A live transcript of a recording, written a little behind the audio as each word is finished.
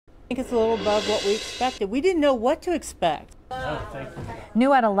think it's a little above what we expected. We didn't know what to expect.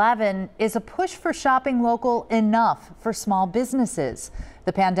 New at 11 is a push for shopping local enough for small businesses.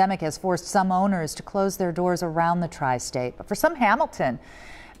 The pandemic has forced some owners to close their doors around the tri-state, but for some Hamilton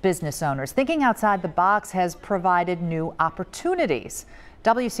business owners, thinking outside the box has provided new opportunities.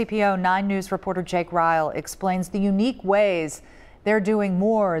 WCPO 9 News reporter Jake Ryle explains the unique ways they're doing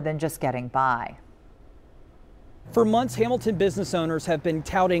more than just getting by. For months, Hamilton business owners have been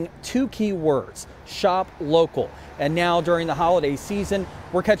touting two key words: shop local. And now during the holiday season,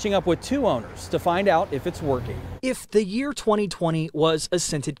 we're catching up with two owners to find out if it's working. If the year 2020 was a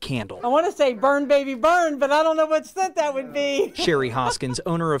scented candle, I want to say burn, baby, burn, but I don't know what scent that would be. Sherry Hoskins,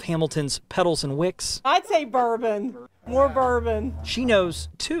 owner of Hamilton's Petals and Wicks, I'd say bourbon. More bourbon. She knows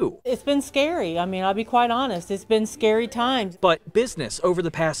too. It's been scary. I mean, I'll be quite honest. It's been scary times. But business over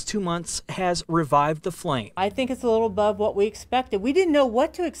the past 2 months has revived the flame. I think it's a little above what we expected. We didn't know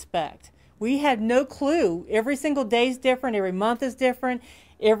what to expect. We had no clue. Every single day is different. Every month is different.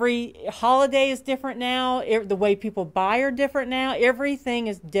 Every holiday is different now. The way people buy are different now. Everything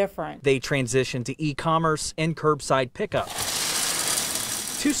is different. They transitioned to e-commerce and curbside pickup.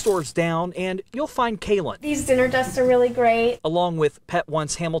 2 stores down, and you'll find Kaylin. These dinner dusts are really great. Along with Pet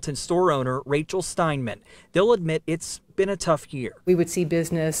Once Hamilton store owner Rachel Steinman. They'll admit it's been a tough year. We would see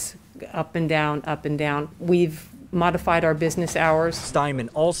business up and down, up and down. We've modified our business hours. Steinman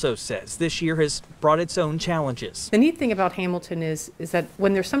also says this year has brought its own challenges. The neat thing about Hamilton is that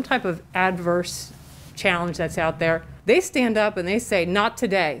when there's some type of adverse challenge that's out there, they stand up and they say, not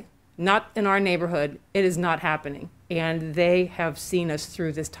today, not in our neighborhood, it is not happening. And they have seen us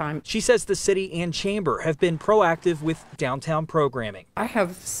through this time. She says the city and chamber have been proactive with downtown programming. I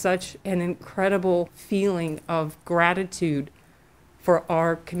have such an incredible feeling of gratitude for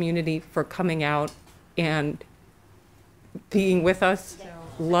our community for coming out and being with us,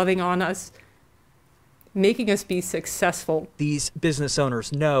 loving on us, making us be successful. These business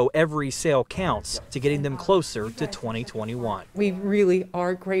owners know every sale counts to getting them closer to 2021. We really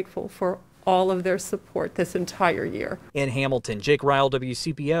are grateful for all of their support this entire year. In Hamilton, Jake Ryle,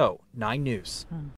 WCPO 9 News.